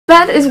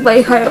Bed is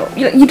way high up.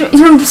 You don't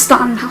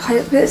understand how high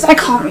up it is. I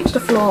can't reach the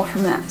floor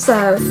from it,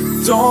 so.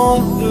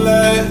 Don't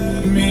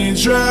let me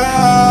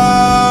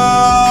drown.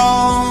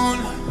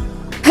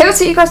 Hey, what's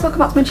up you guys, welcome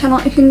back to my channel.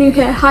 If you're new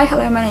here, hi,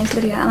 hello, my name's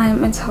Lydia and I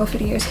make mental health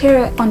videos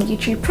here on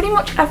YouTube pretty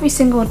much every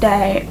single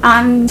day.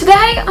 And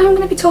today I'm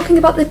going to be talking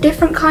about the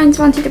different kinds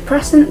of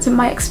antidepressants and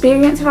my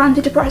experience of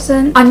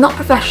antidepressants. I'm not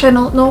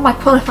professional, nor am I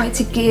qualified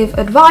to give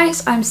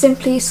advice. I'm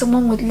simply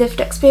someone with lived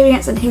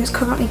experience and who's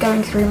currently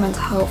going through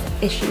mental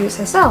health issues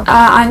herself.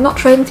 I'm not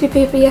training to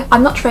be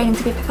I'm not training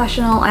to be a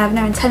professional. I have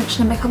no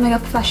intention of becoming a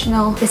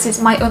professional. This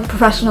is my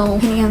unprofessional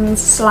opinions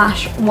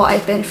slash what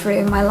I've been through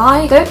in my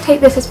life. Don't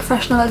take this as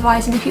professional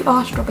advice, and if you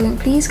are struggling,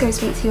 please go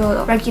speak to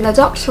your regular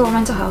doctor or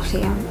mental health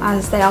team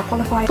as they are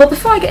qualified. But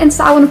before I get into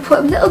that, I want to put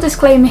a little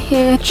disclaimer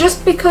here.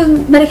 Just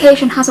because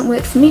medication hasn't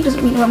worked for me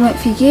doesn't mean it won't work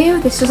for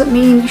you. This doesn't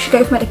mean you should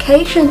go for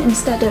medication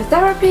instead of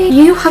therapy.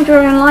 You have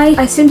your own life.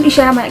 I simply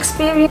share my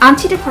experience.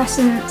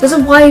 Antidepressants, there's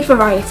a wide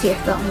variety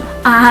of them,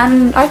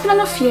 and I've been on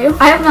a few.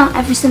 I haven't been on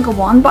every single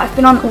one, but I've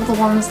been on all the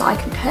ones that I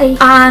can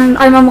take, and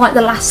I'm on like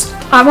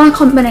I'm on a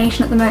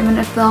combination at the moment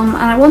of them.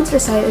 And I wanted to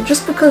say that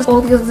just because all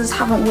the others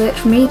haven't worked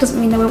for me doesn't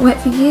mean they won't work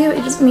for you.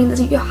 It just means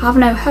that you have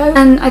no hope,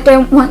 and I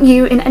don't want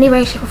you in any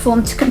way, shape or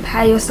form to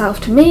compare yourself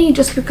to me.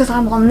 Just because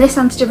I'm on this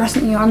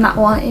antidepressant and you're on that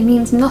one, it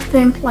means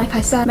nothing. Like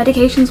I said,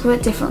 medications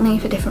work differently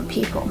for different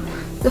people.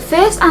 The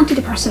first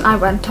antidepressant I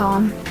went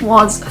on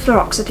was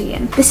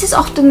fluoxetine. This is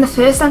often the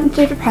first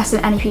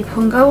antidepressant any people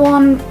can go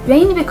on,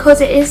 mainly because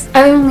it's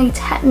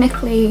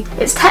technically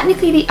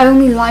the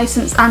only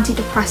licensed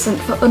antidepressant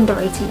for under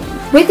 18.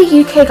 With the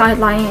UK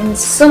guidelines,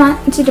 some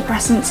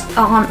antidepressants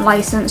aren't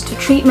licensed to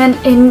treatment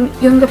in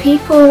younger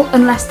people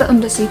unless they're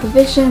under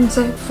supervision,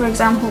 so for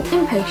example,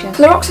 inpatient.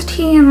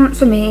 Fluoxetine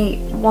for me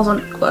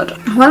wasn't good.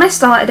 When I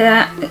started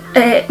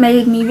it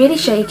made me really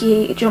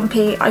shaky,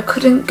 jumpy. I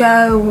couldn't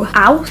go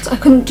out, I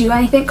couldn't do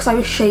anything because I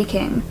was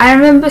shaking. I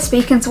remember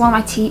speaking to one of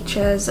my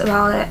teachers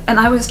about it and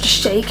I was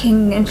just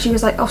shaking, and she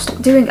was like, oh,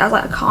 stop doing it. I was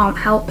like, I can't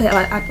help it,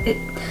 like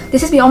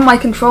this is beyond my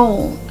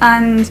control.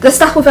 And the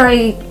staff were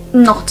very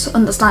not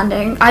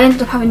understanding. I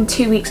ended up having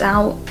 2 weeks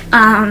out,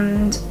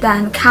 and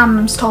then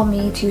CAMS told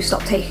me to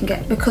stop taking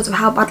it because of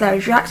how badly I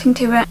was reacting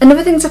to it.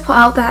 Another thing to put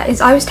out there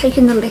is I was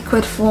taking the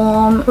liquid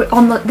form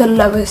on the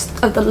lowest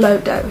of the low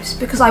dose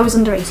because I was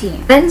under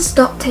 18. Then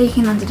stopped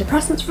taking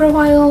antidepressants for a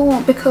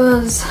while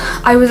because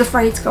I was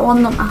afraid to go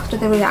on them after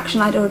the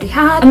reaction I'd already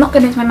had. I'm not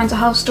getting into my mental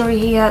health story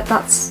here,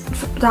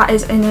 that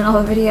is in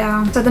another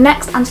video. So the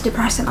next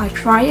antidepressant I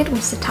tried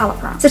was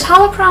citalopram.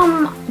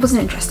 Citalopram was an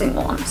interesting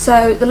one.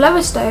 So the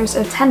lowest dose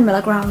of 10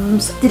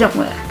 milligrams didn't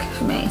work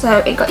for me, so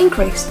it got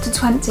increased to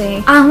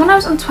 20, and when I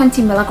was on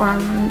 20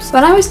 milligrams,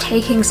 when I was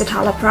taking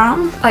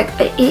citalopram, like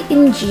it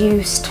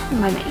induced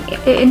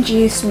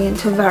me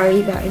into a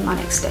very, very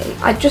manic state.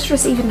 I'd just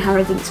received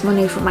inheritance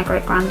money from my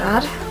great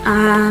granddad,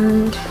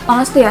 and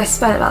honestly I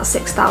spent about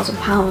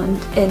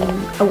 £6,000 in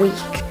a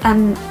week,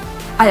 and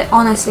I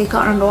honestly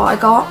can't remember what I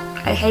got.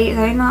 I hate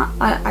saying that.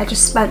 I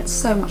just spent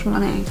so much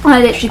money.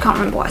 I literally can't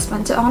remember what I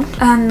spent it on,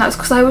 and that's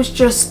because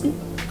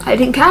I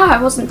didn't care. I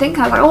wasn't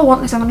thinking. I was like, oh, I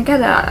want this, I'm gonna get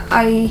it.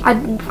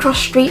 I'd cross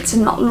streets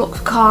and not look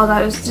for cars.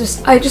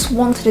 I just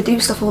wanted to do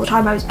stuff all the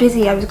time. I was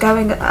busy. I was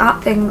going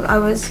at things. I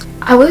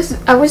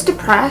was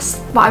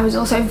depressed, but I was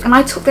also, and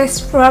I took this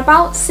for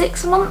about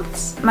 6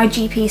 months. My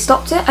GP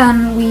stopped it,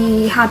 and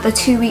we had the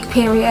 2-week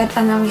period,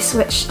 and then we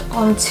switched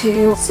on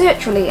to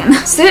sertraline.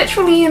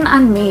 Sertraline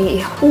and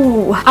me,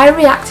 ooh, I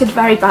reacted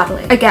very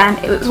badly. Again,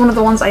 it was one of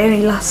the ones I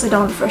only lasted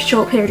on for a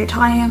short period of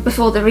time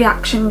before the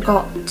reaction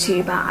got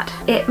too bad.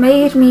 It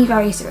made me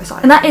very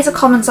suicidal, and that is a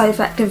common side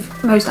effect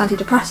of most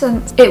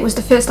antidepressants. It was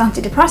the first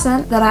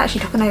antidepressant that I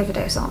actually took an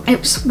overdose on.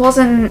 It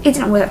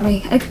didn't work for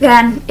me.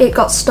 Again, it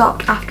got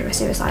stopped after a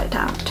suicide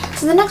attempt.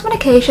 So the next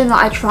medication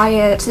that I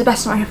tried, to the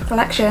best of my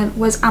recollection,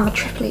 was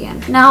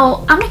amitriptyline.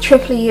 Now,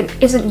 amitriptyline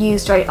isn't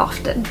used very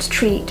often to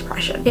treat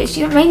depression. It's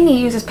mainly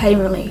used as pain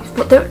relief,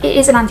 but it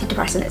is an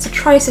antidepressant. It's a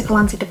tricycle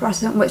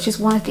antidepressant, which is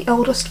one of the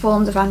oldest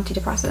forms of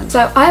antidepressants.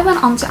 So I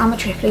went on to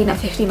amitriptyline at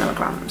 50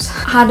 milligrams.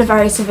 I had a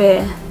very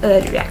severe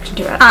allergic reaction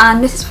to it,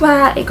 and this is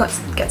where it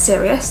gets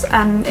serious,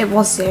 and it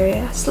was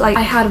serious. Like,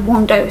 I had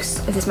 1 dose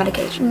of this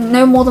medication,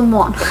 no more than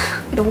one.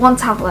 I had 1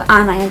 tablet,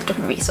 and I ended up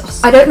in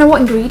resus. I don't know what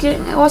ingredient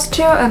it was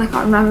to, and I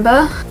can't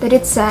remember. They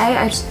did say,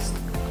 I just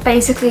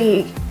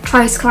basically,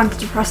 tricycle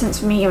antidepressants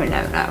for me are a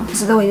no-no.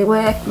 This is the way they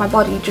work. My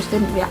body just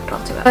didn't react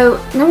well to it. So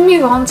then we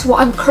move on to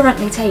what I'm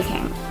currently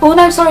taking. Oh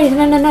no, sorry,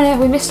 no,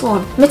 we missed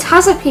one.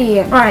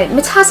 Mirtazapine. Right,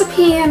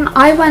 mirtazapine,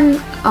 I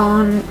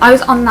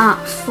was on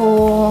that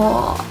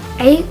for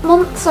 8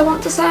 months, I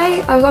want to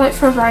say. I was on it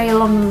for a very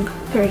long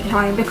period of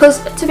time,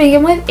 because to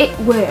begin with it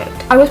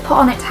worked. I was put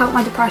on it to help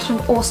my depression,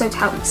 but also to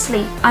help me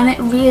sleep, and it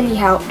really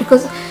helped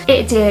because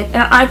it did.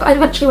 And I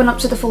eventually went up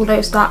to the full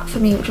dose that for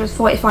me, which was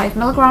 45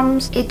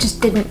 milligrams. It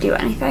just didn't do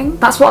anything.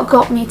 That's what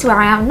got me to where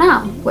I am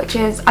now, which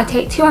is I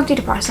take 2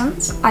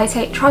 antidepressants. I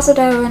take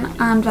trazodone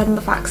and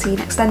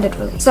venlafaxine extended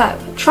release. So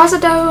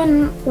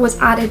trazodone was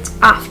added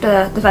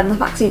after the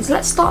venlafaxine, so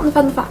let's start on the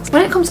venlafaxine.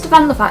 When it comes to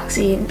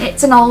venlafaxine,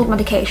 it's an old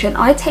medication.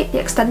 I take the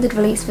extended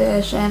release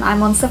version.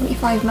 I'm on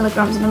 75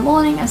 milligrams in the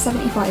morning and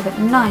 75 at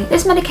night.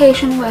 This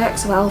medication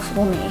works well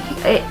for me.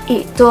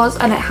 It does,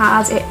 and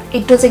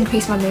it does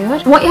increase my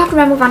mood. What you have to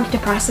remember with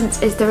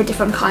antidepressants is there are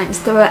different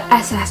kinds. There are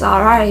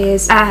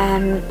SSRIs,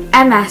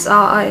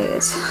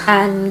 MSRIs,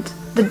 and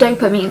the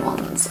dopamine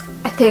ones.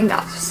 I think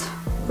that's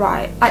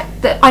right.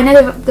 I know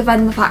that the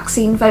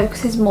venlafaxine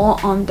focuses more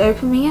on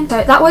dopamine,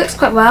 so that works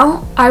quite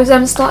well. I was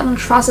starting on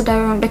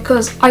trazodone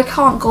because I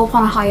can't go up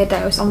on a higher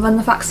dose on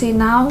venlafaxine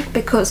now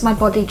because my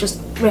body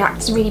just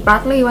reacts really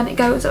badly when it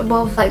goes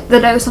above like the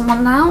dose I'm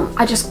on now.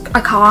 I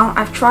can't.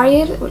 I've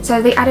tried,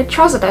 so they added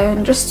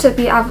trazodone just to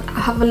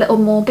have a little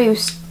more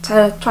boost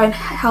to try and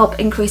help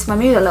increase my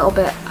mood a little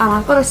bit. And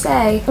I've got to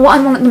say, what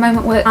I'm on at the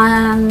moment works,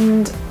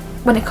 and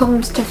when it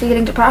comes to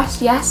feeling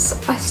depressed,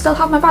 yes, I still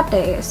have my bad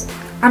days.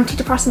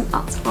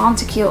 Antidepressants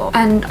aren't a cure,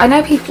 and I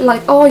know people are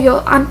like, oh,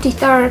 you're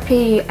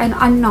anti-therapy, and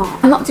I'm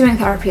not doing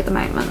therapy at the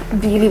moment. I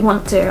really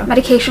want to.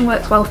 Medication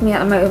works well for me at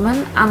the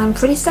moment, and I'm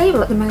pretty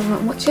stable at the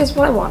moment, which is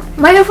what I want.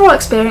 My overall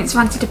experience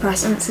with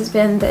antidepressants has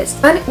been this: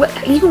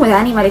 even with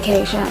any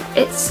medication,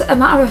 it's a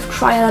matter of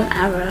trial and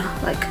error.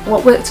 Like,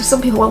 what works for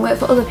some people won't work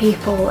for other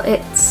people.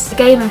 It's a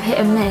game of hit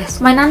and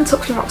miss. My nan took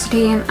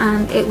fluoxetine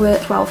and it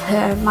worked well for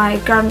her. My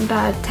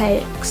granddad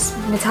takes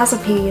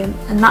mirtazapine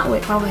and that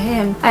worked well for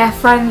him. I have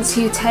friends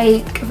who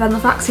take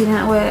venlafaxine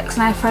and it works,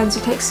 and I have friends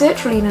who take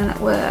sertraline and it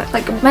works.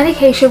 Like,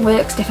 medication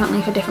works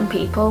differently for different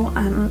people,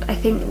 and I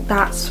think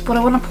that's what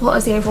I want to put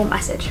as the overall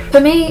message. For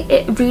me,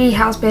 it really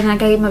has been a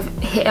game of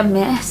hit and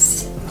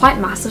miss quite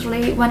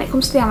massively. When it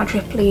comes to the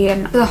amitriptyline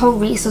and the whole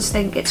resus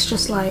thing, it's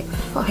just like,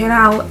 fucking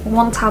hell,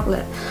 one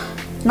tablet.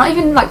 Not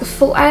even like the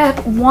full air,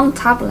 but one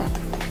tablet.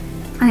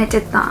 And it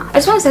did that. I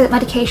just want to say that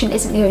medication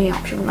isn't the only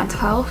option with mental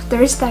health.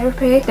 There is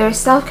therapy, there is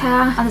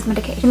self-care, and there's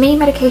medication. For me,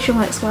 medication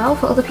works well.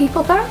 For other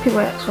people, therapy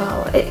works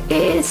well. It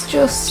is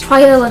just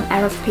trial and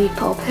error for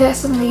people.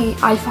 Personally,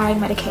 I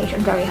find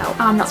medication very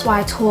helpful, and that's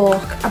why I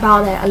talk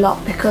about it a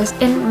lot, because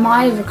in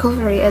my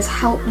recovery it has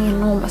helped me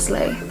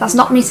enormously. That's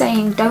not me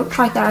saying don't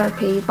try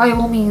therapy. By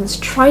all means,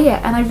 try it,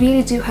 and I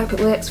really do hope it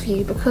works for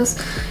you, because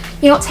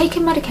you're not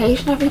taking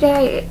medication every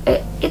day.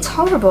 It's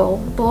horrible,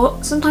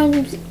 but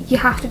sometimes you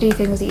have to do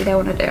things that you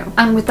don't want to do.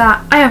 And with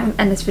that, I am going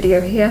to end this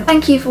video here.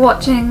 Thank you for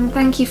watching,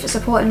 thank you for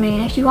supporting me,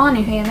 and if you are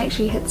new here, make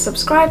sure you hit the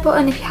subscribe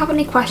button. If you have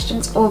any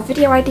questions or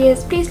video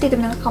ideas, please leave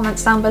them in the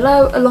comments down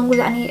below, along with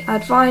any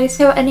advice. If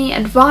you have any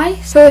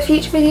advice for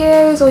future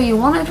videos, or you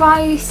want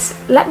advice,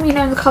 let me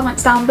know in the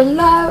comments down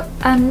below,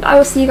 and I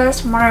will see you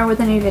guys tomorrow with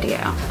a new video.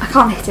 I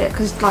can't hit it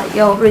because like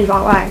you're really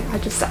far away. I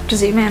just have to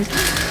zoom in.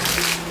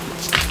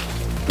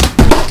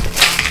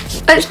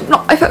 It's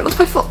not my phone, it's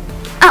my foot.